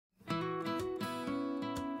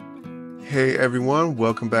Hey everyone,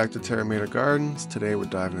 welcome back to Terramator Gardens. Today we're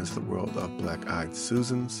diving into the world of black-eyed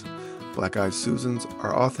Susans. Black-eyed Susans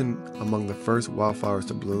are often among the first wildflowers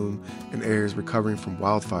to bloom in areas recovering from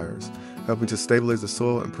wildfires, helping to stabilize the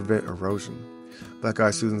soil and prevent erosion.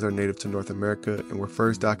 Black-eyed Susans are native to North America and were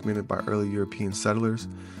first documented by early European settlers.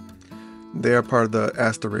 They are part of the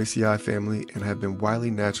Asteraceae family and have been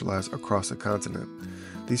widely naturalized across the continent.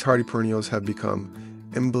 These hardy perennials have become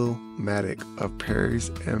emblematic of prairies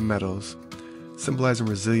and meadows, symbolizing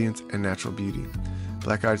resilience and natural beauty.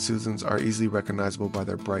 Black-eyed Susans are easily recognizable by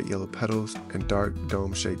their bright yellow petals and dark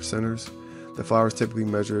dome-shaped centers. The flowers typically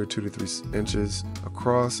measure 2 to 3 inches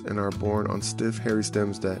across and are borne on stiff, hairy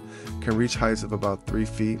stems that can reach heights of about 3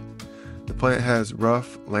 feet. The plant has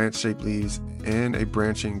rough, lance-shaped leaves and a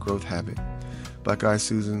branching growth habit. Black-eyed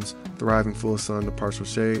Susans thrive in full sun to partial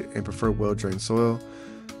shade and prefer well-drained soil.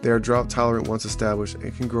 They are drought tolerant once established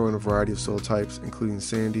and can grow in a variety of soil types, including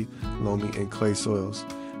sandy, loamy, and clay soils.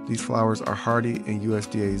 These flowers are hardy in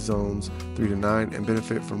USDA zones 3 to 9 and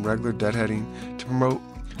benefit from regular deadheading to promote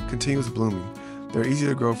continuous blooming. They're easy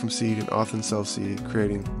to grow from seed and often self-seed,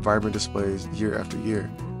 creating vibrant displays year after year.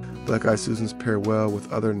 Black-eyed Susans pair well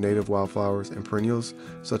with other native wildflowers and perennials,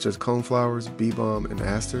 such as coneflowers, bee balm, and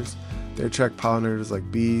asters. They attract pollinators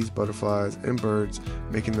like bees, butterflies, and birds,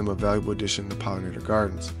 making them a valuable addition to pollinator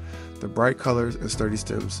gardens. The bright colors and sturdy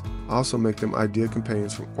stems also make them ideal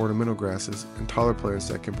companions for ornamental grasses and taller plants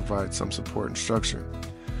that can provide some support and structure.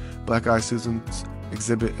 Black-eyed Susans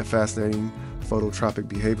exhibit a fascinating phototropic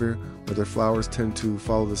behavior, where their flowers tend to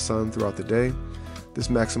follow the sun throughout the day. This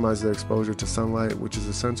maximizes their exposure to sunlight, which is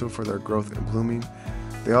essential for their growth and blooming.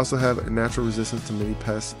 They also have a natural resistance to many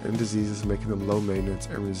pests and diseases, making them low maintenance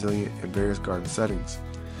and resilient in various garden settings.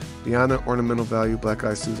 Beyond their ornamental value,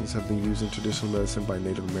 black-eyed Susans have been used in traditional medicine by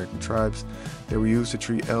Native American tribes. They were used to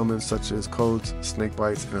treat ailments such as colds, snake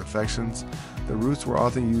bites, and infections. The roots were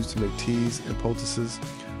often used to make teas and poultices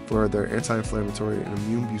for their anti-inflammatory and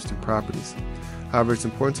immune-boosting properties. However, it's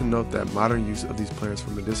important to note that modern use of these plants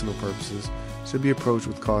for medicinal purposes should be approached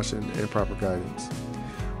with caution and proper guidance.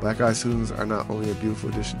 Black-eyed Susans are not only a beautiful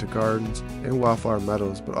addition to gardens and wildflower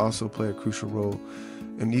meadows, but also play a crucial role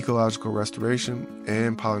in ecological restoration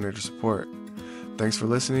and pollinator support. Thanks for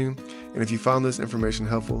listening, and if you found this information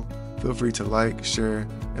helpful, feel free to like, share,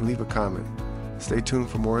 and leave a comment. Stay tuned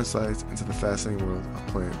for more insights into the fascinating world of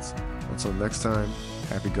plants. Until next time,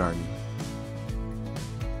 happy gardening.